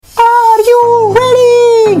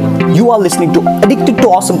are listening to Addicted to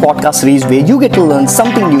Awesome podcast series, where you get to learn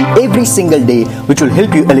something new every single day, which will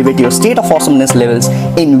help you elevate your state of awesomeness levels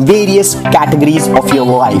in various categories of your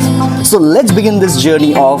life. So let's begin this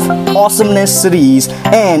journey of awesomeness series.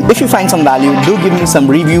 And if you find some value, do give me some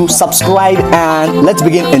review, subscribe, and let's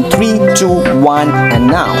begin in 3, 2, 1, and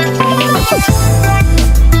now.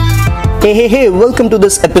 Hey, welcome to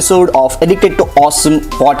this episode of Addicted to Awesome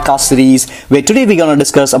podcast series, where today we're gonna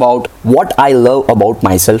discuss about what I love about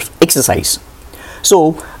myself, exercise.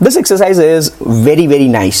 So this exercise is very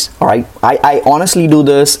nice, alright? I honestly do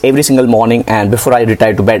this every single morning and before I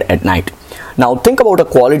retire to bed at night. Now think about a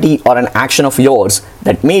quality or an action of yours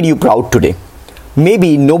that made you proud today.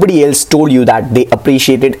 Maybe nobody else told you that they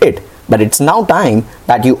appreciated it, but it's now time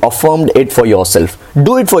that you affirmed it for yourself.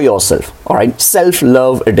 Do it for yourself, alright?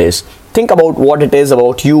 Self-love it is. Think about what it is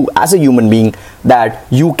about you as a human being that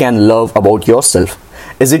you can love about yourself.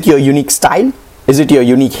 Is it your unique style? Is it your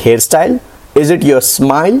unique hairstyle? Is it your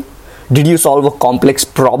smile? Did you solve a complex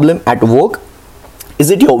problem at work? Is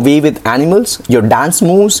it your way with animals, your dance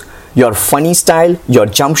moves, your funny style, your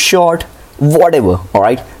jump shot, whatever,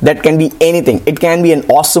 alright? That can be anything. It can be an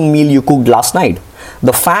awesome meal you cooked last night.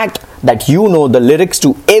 The fact that you know the lyrics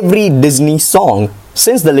to every Disney song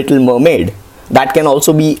since The Little Mermaid, that can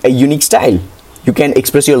also be a unique style. You can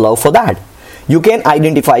express your love for that. You can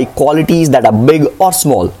identify qualities that are big or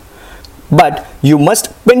small. But you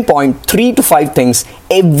must pinpoint 3 to 5 things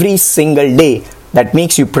every single day that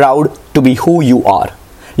makes you proud to be who you are.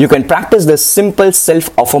 You can practice this simple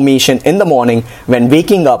self-affirmation in the morning when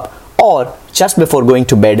waking up or just before going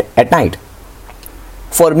to bed at night.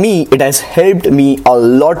 For me, it has helped me a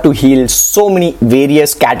lot to heal so many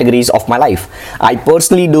various categories of my life. I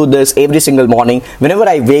personally do this every single morning. Whenever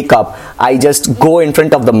I wake up, I just go in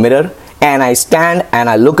front of the mirror and I stand and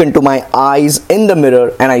I look into my eyes in the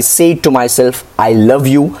mirror and I say to myself, I love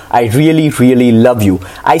you. I really love you.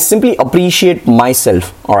 I simply appreciate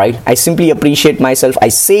myself, alright? I simply appreciate myself. I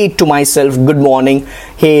say to myself, good morning.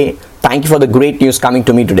 Hey, thank you for the great news coming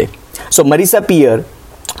to me today. So Marisa Peer,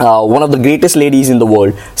 one of the greatest ladies in the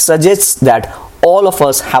world, suggests that all of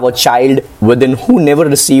us have a child within who never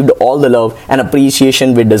received all the love and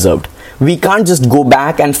appreciation we deserved. We can't just go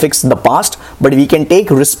back and fix the past, but we can take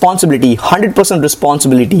responsibility, 100%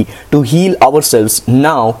 responsibility to heal ourselves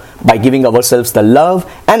now by giving ourselves the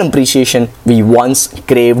love and appreciation we once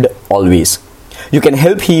craved always. You can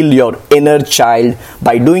help heal your inner child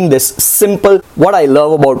by doing this simple, what I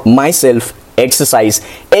love about myself, exercise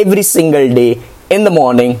every single day in the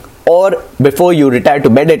morning or before you retire to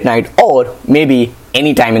bed at night, or maybe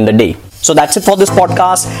any time in the day. So that's it for this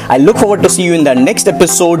podcast. I look forward to see you in the next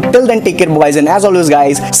episode. Till then, take care, boys, and as always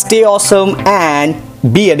guys, stay awesome and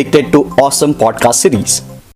be addicted to awesome podcast series.